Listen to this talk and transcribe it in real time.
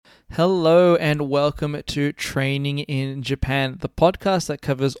Hello and welcome to Training in Japan, the podcast that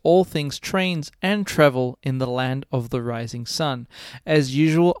covers all things trains and travel in the land of the rising sun. As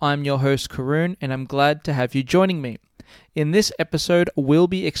usual, I'm your host Karun and I'm glad to have you joining me. In this episode, we'll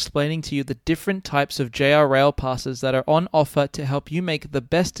be explaining to you the different types of JR Rail passes that are on offer to help you make the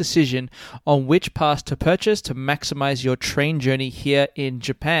best decision on which pass to purchase to maximize your train journey here in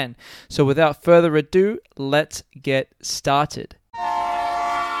Japan. So without further ado, let's get started.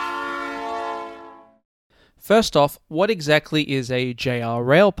 First off, what exactly is a JR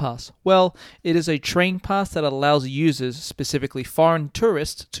Rail Pass? Well, it is a train pass that allows users, specifically foreign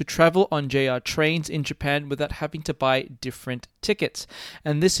tourists, to travel on JR trains in Japan without having to buy different tickets.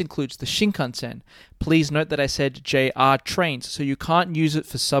 And this includes the Shinkansen. Please note that I said JR trains, so you can't use it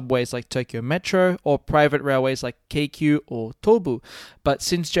for subways like Tokyo Metro or private railways like Keikyu or Tobu. But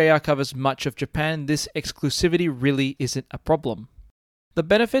since JR covers much of Japan, this exclusivity really isn't a problem. The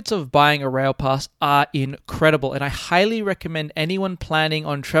benefits of buying a rail pass are incredible, and I highly recommend anyone planning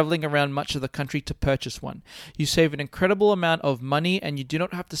on traveling around much of the country to purchase one. You save an incredible amount of money, and you do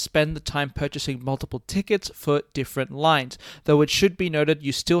not have to spend the time purchasing multiple tickets for different lines. Though it should be noted,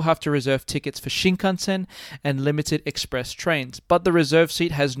 you still have to reserve tickets for Shinkansen and limited express trains, but the reserve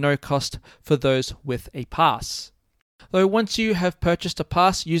seat has no cost for those with a pass. Though once you have purchased a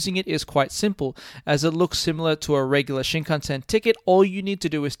pass, using it is quite simple. As it looks similar to a regular Shinkansen ticket, all you need to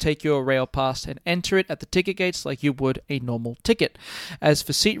do is take your rail pass and enter it at the ticket gates like you would a normal ticket. As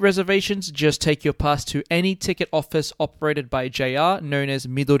for seat reservations, just take your pass to any ticket office operated by JR, known as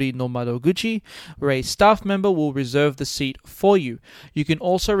Midori no Madoguchi, where a staff member will reserve the seat for you. You can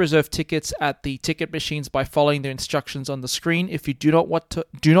also reserve tickets at the ticket machines by following the instructions on the screen if you do not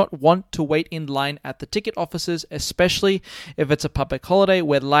want to wait in line at the ticket offices, especially if it's a public holiday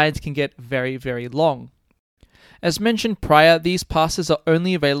where lines can get very, very long. As mentioned prior, these passes are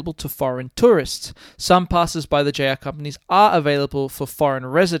only available to foreign tourists. Some passes by the JR companies are available for foreign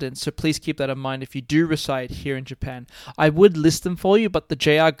residents, so please keep that in mind if you do reside here in Japan. I would list them for you, but the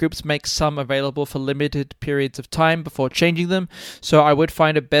JR groups make some available for limited periods of time before changing them, so I would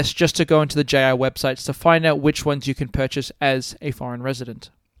find it best just to go into the JR websites to find out which ones you can purchase as a foreign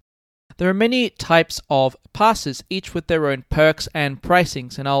resident. There are many types of passes, each with their own perks and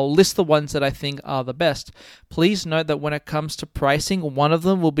pricings, and I'll list the ones that I think are the best. Please note that when it comes to pricing, one of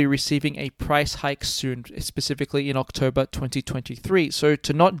them will be receiving a price hike soon, specifically in October 2023. So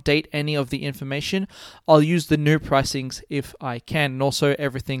to not date any of the information, I'll use the new pricings if I can, and also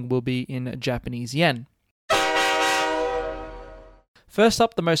everything will be in Japanese yen. First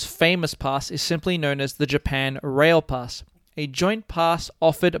up, the most famous pass is simply known as the Japan Rail Pass. A joint pass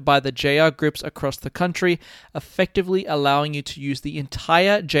offered by the JR groups across the country, effectively allowing you to use the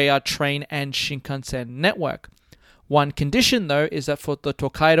entire JR train and Shinkansen network. One condition, though, is that for the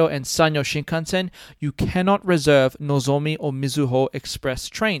Tokaido and Sanyo Shinkansen, you cannot reserve Nozomi or Mizuho Express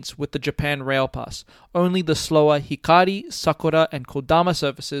trains with the Japan Rail Pass. Only the slower Hikari, Sakura, and Kodama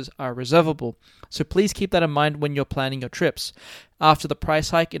services are reservable. So please keep that in mind when you're planning your trips. After the price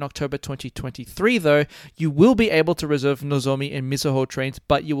hike in October 2023, though, you will be able to reserve Nozomi and Mizuho trains,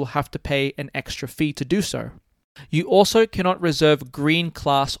 but you will have to pay an extra fee to do so. You also cannot reserve green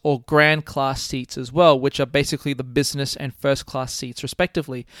class or grand class seats as well, which are basically the business and first class seats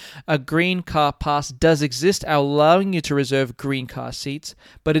respectively. A green car pass does exist, allowing you to reserve green car seats,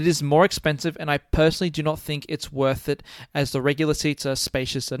 but it is more expensive and I personally do not think it's worth it as the regular seats are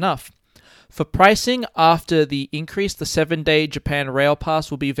spacious enough. For pricing, after the increase, the 7-day Japan Rail Pass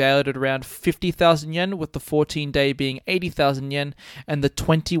will be valued at around 50,000 yen, with the 14-day being 80,000 yen, and the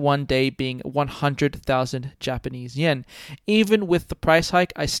 21-day being 100,000 Japanese yen. Even with the price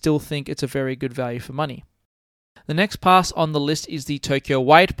hike, I still think it's a very good value for money. The next pass on the list is the Tokyo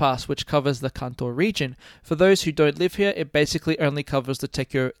Wide Pass, which covers the Kanto region. For those who don't live here, it basically only covers the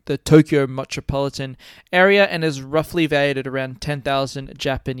Tokyo metropolitan area and is roughly valued at around 10,000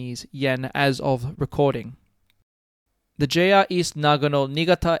 Japanese yen as of recording. The JR East Nagano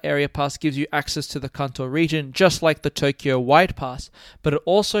Niigata area pass gives you access to the Kanto region just like the Tokyo Wide Pass, but it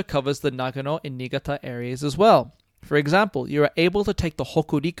also covers the Nagano and Niigata areas as well. For example, you are able to take the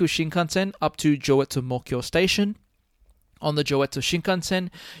Hokuriku Shinkansen up to Joetsu Mokyo Station. On the Joetsu Shinkansen,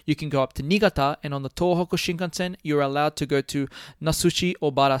 you can go up to Niigata, and on the Tohoku Shinkansen, you are allowed to go to Nasushi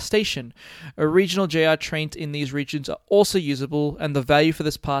Obara Station. Regional JR trains in these regions are also usable, and the value for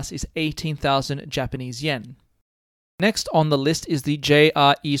this pass is 18,000 Japanese yen. Next on the list is the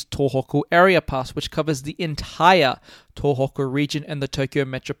JR East Tohoku Area Pass, which covers the entire Tohoku region and the Tokyo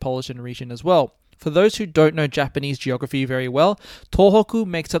metropolitan region as well. For those who don't know Japanese geography very well, Tohoku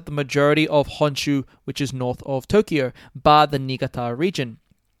makes up the majority of Honshu, which is north of Tokyo, bar the Niigata region.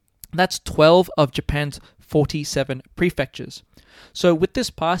 That's 12 of Japan's 47 prefectures. So with this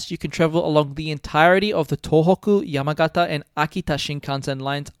pass, you can travel along the entirety of the Tohoku, Yamagata, and Akita Shinkansen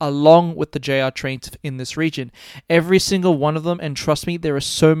lines along with the JR trains in this region. Every single one of them, and trust me, there are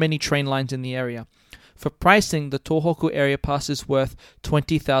so many train lines in the area. For pricing, the Tohoku area pass is worth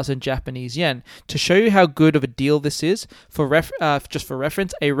 20,000 Japanese yen. To show you how good of a deal this is, just for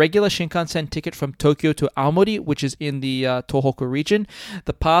reference, a regular Shinkansen ticket from Tokyo to Aomori, which is in the Tohoku region,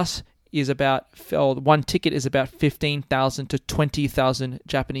 the pass is one ticket is about 15,000 to 20,000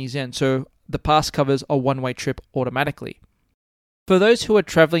 Japanese yen. So the pass covers a one-way trip automatically. For those who are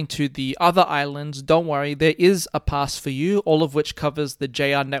traveling to the other islands, don't worry, there is a pass for you, all of which covers the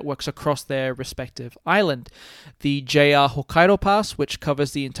JR networks across their respective island. The JR Hokkaido Pass, which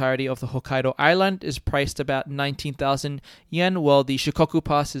covers the entirety of the Hokkaido Island, is priced about 19,000 yen, while the Shikoku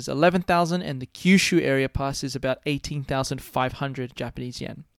Pass is 11,000 and the Kyushu Area Pass is about 18,500 Japanese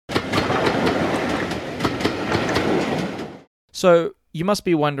yen. So you must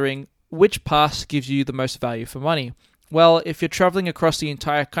be wondering, which pass gives you the most value for money? Well, if you're traveling across the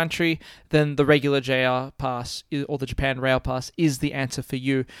entire country, then the regular JR Pass or the Japan Rail Pass is the answer for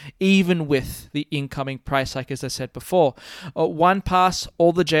you, even with the incoming price hike, as I said before. One pass,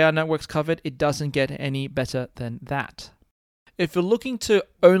 all the JR networks covered, it doesn't get any better than that. If you're looking to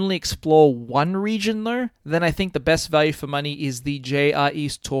only explore one region though, then I think the best value for money is the JR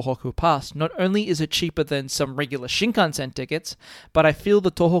East Tohoku Pass. Not only is it cheaper than some regular Shinkansen tickets, but I feel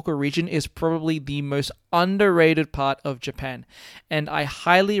the Tohoku region is probably the most underrated part of Japan, and I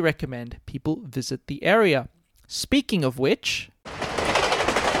highly recommend people visit the area. Speaking of which,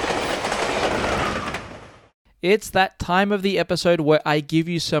 it's that time of the episode where I give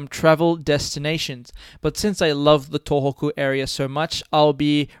you some travel destinations. But since I love the Tohoku area so much, I'll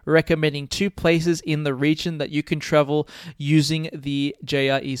be recommending 2 places in the region that you can travel using the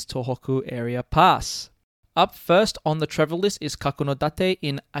JR East Tohoku area pass. Up first on the travel list is Kakunodate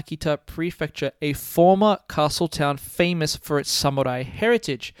in Akita Prefecture, a former castle town famous for its samurai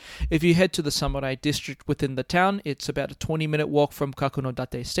heritage. If you head to the samurai district within the town, it's about a 20-minute walk from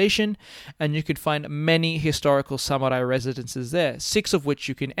Kakunodate Station, and you can find many historical samurai residences there, 6 of which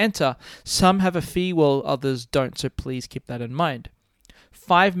you can enter. Some have a fee while others don't, so please keep that in mind.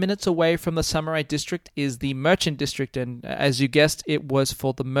 5 minutes away from the samurai district is the merchant district, and as you guessed, it was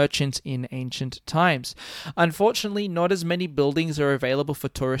for the merchants in ancient times. Unfortunately, not as many buildings are available for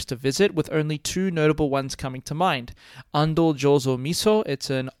tourists to visit, with only 2 notable ones coming to mind. Ando Jozo Miso, it's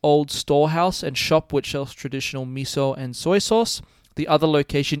an old storehouse and shop which sells traditional miso and soy sauce. The other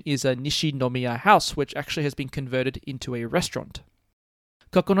location is a Nishinomiya House, which actually has been converted into a restaurant.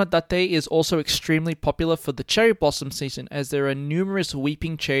 Kakunodate is also extremely popular for the cherry blossom season, as there are numerous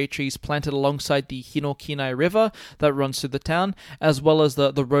weeping cherry trees planted alongside the Hinokinai River that runs through the town, as well as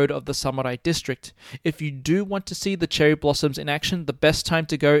the road of the samurai district. If you do want to see the cherry blossoms in action, the best time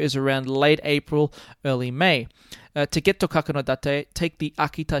to go is around late April, early May. To get to Kakunodate, take the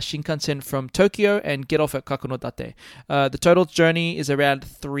Akita Shinkansen from Tokyo and get off at Kakunodate. The total journey is around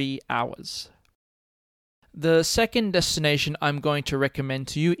 3 hours. The second destination I'm going to recommend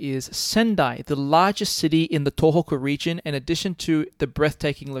to you is Sendai, the largest city in the Tohoku region. In addition to the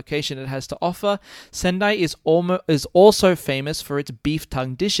breathtaking location it has to offer, Sendai is also famous for its beef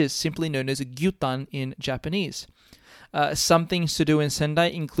tongue dishes, simply known as gyutan in Japanese. Some things to do in Sendai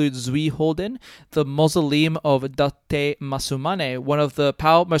include Zuihoden, the mausoleum of Date Masumane, one of the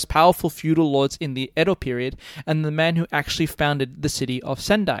most powerful feudal lords in the Edo period, and the man who actually founded the city of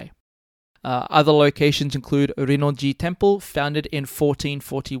Sendai. Other locations include Rinnoji Temple, founded in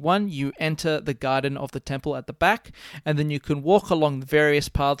 1441. You enter the garden of the temple at the back, and then you can walk along the various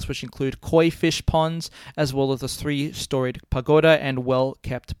paths which include koi fish ponds, as well as a 3-storied pagoda and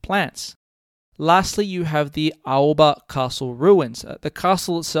well-kept plants. Lastly, you have the Aoba Castle ruins. The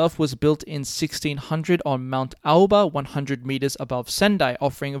castle itself was built in 1600 on Mount Aoba, 100 meters above Sendai,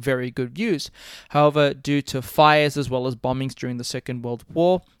 offering very good views. However, due to fires as well as bombings during the Second World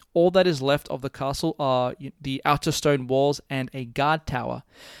War, all that is left of the castle are the outer stone walls and a guard tower.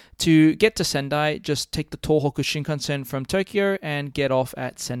 To get to Sendai, just take the Tohoku Shinkansen from Tokyo and get off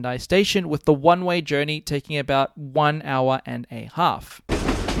at Sendai Station, with the one-way journey taking about 1 hour and a half.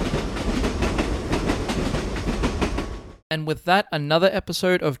 And with that, another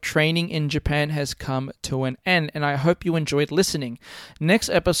episode of Training in Japan has come to an end, and I hope you enjoyed listening. Next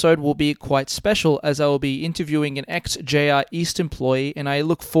episode will be quite special, as I will be interviewing an ex-JR East employee, and I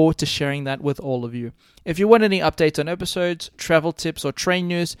look forward to sharing that with all of you. If you want any updates on episodes, travel tips, or train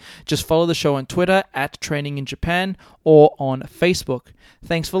news, just follow the show on Twitter at Training in Japan or on Facebook.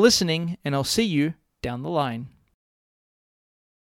 Thanks for listening, and I'll see you down the line.